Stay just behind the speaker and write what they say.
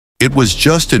It was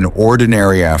just an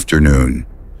ordinary afternoon.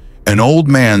 An old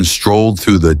man strolled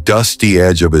through the dusty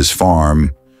edge of his farm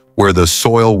where the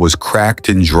soil was cracked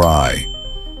and dry,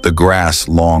 the grass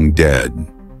long dead.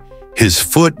 His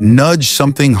foot nudged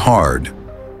something hard,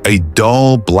 a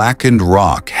dull, blackened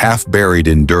rock half buried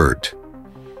in dirt.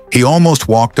 He almost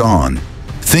walked on,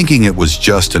 thinking it was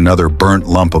just another burnt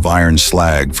lump of iron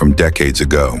slag from decades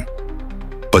ago.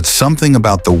 But something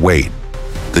about the weight,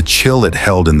 the chill it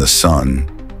held in the sun,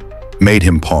 made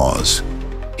him pause.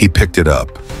 He picked it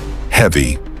up,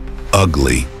 heavy,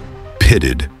 ugly,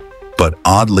 pitted, but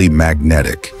oddly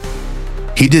magnetic.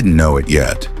 He didn't know it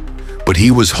yet, but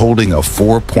he was holding a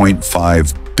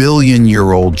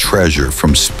 4.5-billion-year-old treasure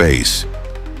from space.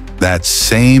 That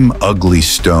same ugly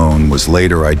stone was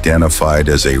later identified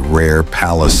as a rare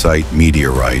palisite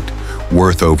meteorite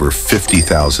worth over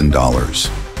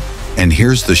 $50,000. And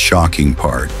here's the shocking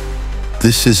part.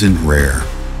 This isn't rare.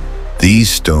 These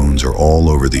stones are all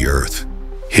over the earth,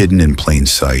 hidden in plain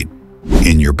sight,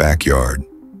 in your backyard,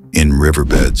 in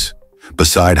riverbeds,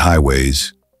 beside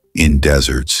highways, in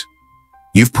deserts.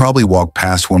 You've probably walked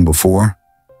past one before,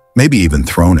 maybe even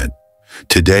thrown it.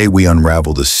 Today we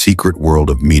unravel the secret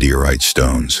world of meteorite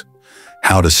stones,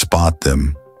 how to spot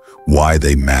them, why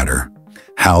they matter,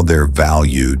 how they're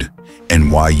valued,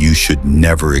 and why you should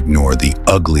never ignore the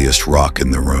ugliest rock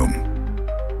in the room.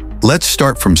 Let's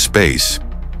start from space.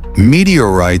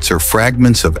 Meteorites are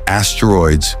fragments of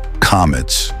asteroids,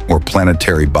 comets, or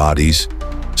planetary bodies,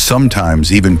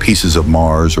 sometimes even pieces of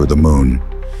Mars or the Moon,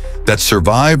 that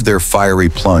survive their fiery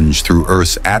plunge through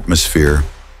Earth's atmosphere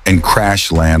and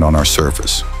crash land on our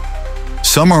surface.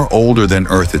 Some are older than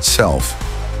Earth itself.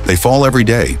 They fall every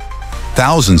day,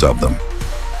 thousands of them.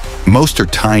 Most are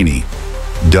tiny,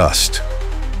 dust.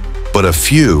 But a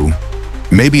few,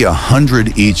 maybe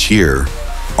 100 each year,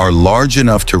 are large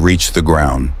enough to reach the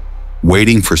ground,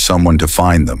 waiting for someone to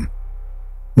find them.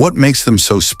 What makes them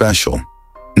so special?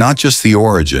 Not just the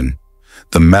origin,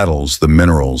 the metals, the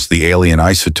minerals, the alien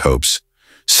isotopes,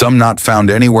 some not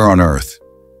found anywhere on Earth.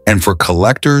 And for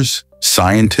collectors,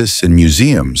 scientists, and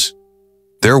museums,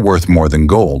 they're worth more than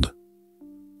gold.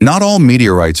 Not all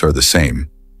meteorites are the same.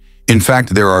 In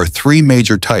fact, there are three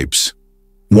major types.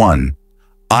 1.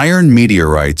 Iron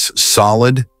meteorites,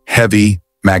 solid, heavy,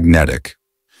 magnetic.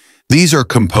 These are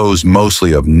composed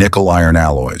mostly of nickel-iron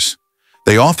alloys.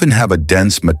 They often have a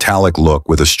dense metallic look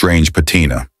with a strange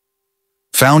patina.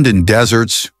 Found in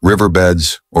deserts,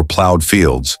 riverbeds, or plowed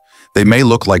fields, they may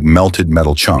look like melted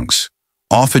metal chunks,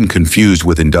 often confused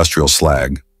with industrial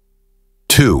slag.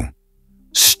 2.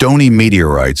 Stony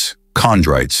meteorites,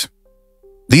 chondrites.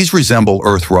 These resemble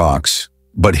Earth rocks,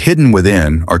 but hidden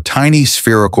within are tiny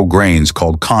spherical grains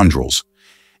called chondrules,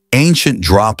 ancient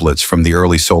droplets from the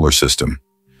early solar system.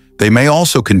 They may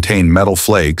also contain metal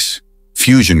flakes,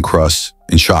 fusion crusts,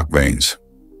 and shock veins.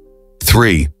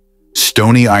 3.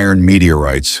 Stony iron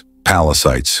meteorites,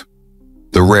 pallasites.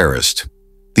 The rarest.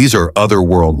 These are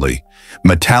otherworldly,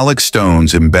 metallic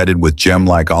stones embedded with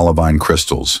gem-like olivine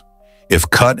crystals. If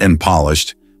cut and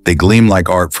polished, they gleam like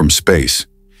art from space.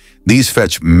 These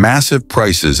fetch massive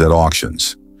prices at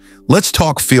auctions. Let's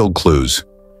talk field clues,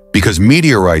 because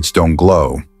meteorites don't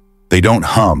glow, they don't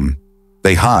hum,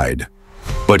 they hide.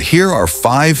 But here are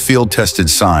 5 field-tested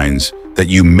signs that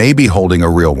you may be holding a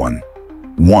real one.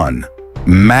 1.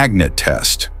 Magnet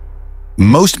test.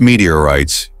 Most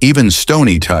meteorites, even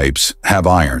stony types, have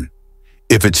iron.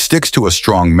 If it sticks to a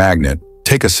strong magnet,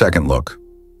 take a second look.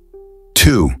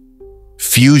 2.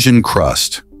 Fusion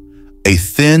crust. A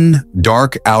thin,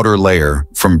 dark outer layer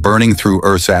from burning through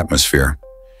Earth's atmosphere.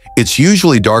 It's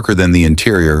usually darker than the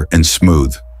interior and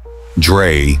smooth.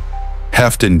 Dray,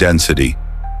 heft and density.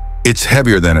 It's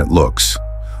heavier than it looks.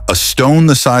 A stone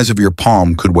the size of your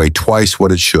palm could weigh twice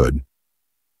what it should.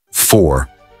 4.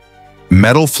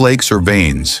 Metal flakes or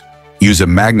veins. Use a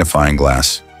magnifying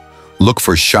glass. Look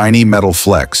for shiny metal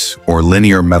flecks or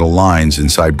linear metal lines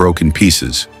inside broken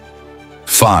pieces.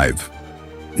 5.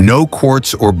 No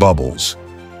quartz or bubbles.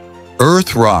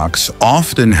 Earth rocks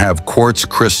often have quartz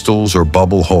crystals or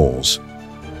bubble holes.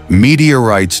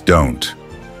 Meteorites don't.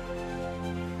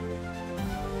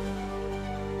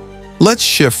 Let's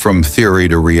shift from theory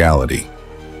to reality.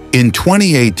 In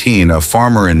 2018, a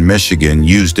farmer in Michigan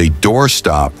used a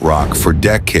doorstop rock for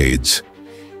decades.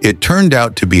 It turned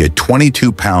out to be a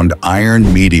 22-pound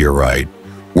iron meteorite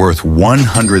worth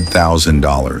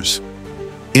 $100,000.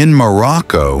 In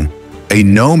Morocco, a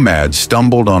nomad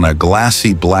stumbled on a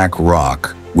glassy black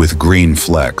rock with green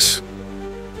flecks.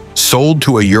 Sold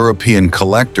to a European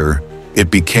collector, it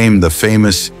became the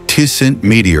famous Tissot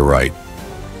meteorite,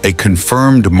 a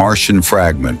confirmed Martian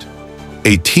fragment.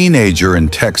 A teenager in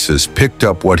Texas picked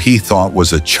up what he thought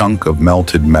was a chunk of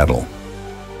melted metal.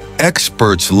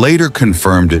 Experts later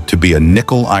confirmed it to be a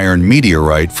nickel-iron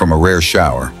meteorite from a rare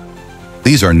shower.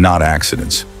 These are not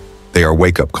accidents. They are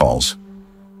wake-up calls.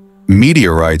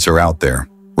 Meteorites are out there,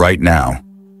 right now,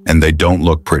 and they don't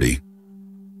look pretty.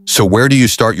 So where do you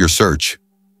start your search?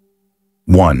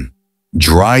 1.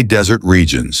 Dry desert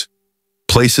regions.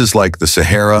 Places like the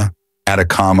Sahara,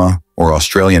 Atacama, or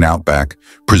Australian outback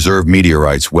preserve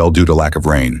meteorites well due to lack of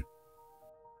rain.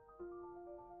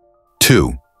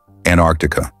 2.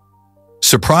 Antarctica.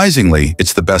 Surprisingly,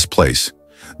 it's the best place.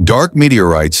 Dark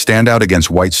meteorites stand out against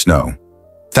white snow.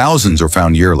 Thousands are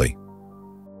found yearly.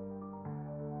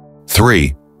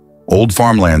 3. Old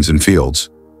farmlands and fields,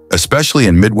 especially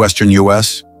in Midwestern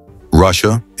US,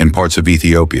 Russia, and parts of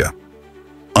Ethiopia.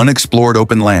 Unexplored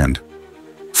open land.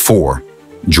 4.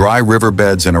 Dry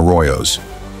riverbeds and arroyos.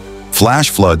 Flash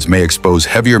floods may expose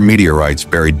heavier meteorites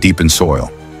buried deep in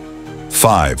soil.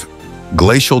 5.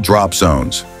 Glacial drop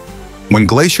zones. When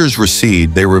glaciers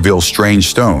recede, they reveal strange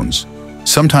stones,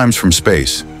 sometimes from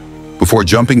space. Before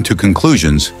jumping to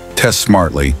conclusions, test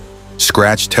smartly.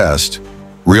 Scratch test.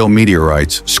 Real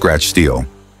meteorites scratch steel.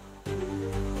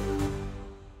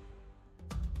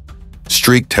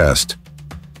 Streak test.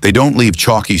 They don't leave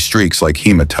chalky streaks like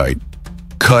hematite.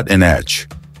 Cut and etch.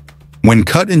 When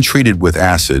cut and treated with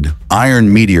acid,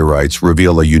 iron meteorites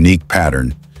reveal a unique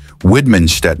pattern.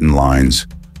 Widmanstätten lines.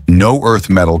 No earth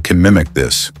metal can mimic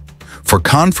this. For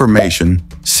confirmation,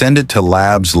 send it to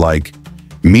labs like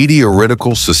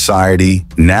Meteoritical Society,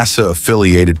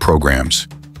 NASA-affiliated programs,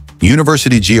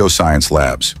 University Geoscience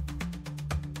Labs.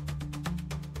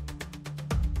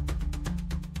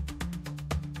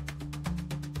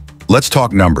 Let's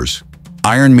talk numbers.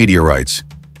 Iron meteorites,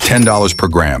 $10 per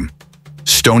gram.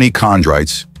 Stony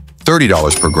chondrites,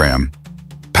 $30 per gram.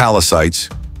 Pallasites,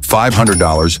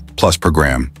 $500 plus per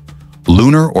gram.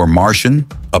 Lunar or Martian,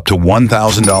 up to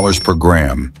 $1,000 per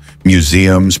gram.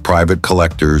 Museums, private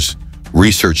collectors,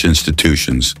 research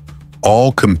institutions,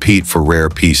 all compete for rare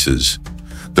pieces.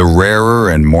 The rarer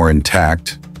and more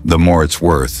intact, the more it's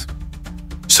worth.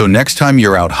 So next time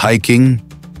you're out hiking,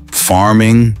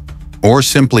 farming, or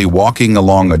simply walking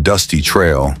along a dusty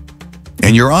trail,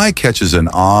 and your eye catches an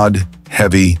odd,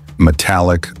 heavy,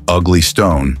 metallic, ugly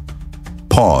stone,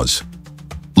 pause.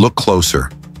 Look closer.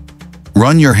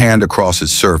 Run your hand across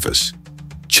its surface.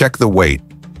 Check the weight.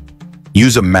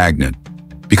 Use a magnet,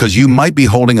 because you might be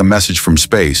holding a message from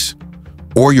space,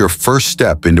 or your first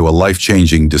step into a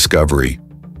life-changing discovery.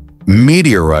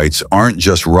 Meteorites aren't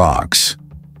just rocks.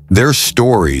 They're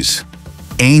stories.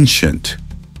 Ancient,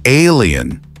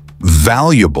 alien,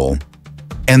 valuable,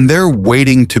 and they're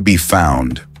waiting to be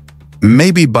found.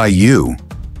 Maybe by you.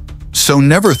 So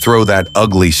never throw that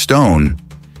ugly stone.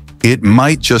 It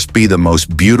might just be the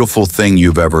most beautiful thing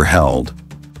you've ever held.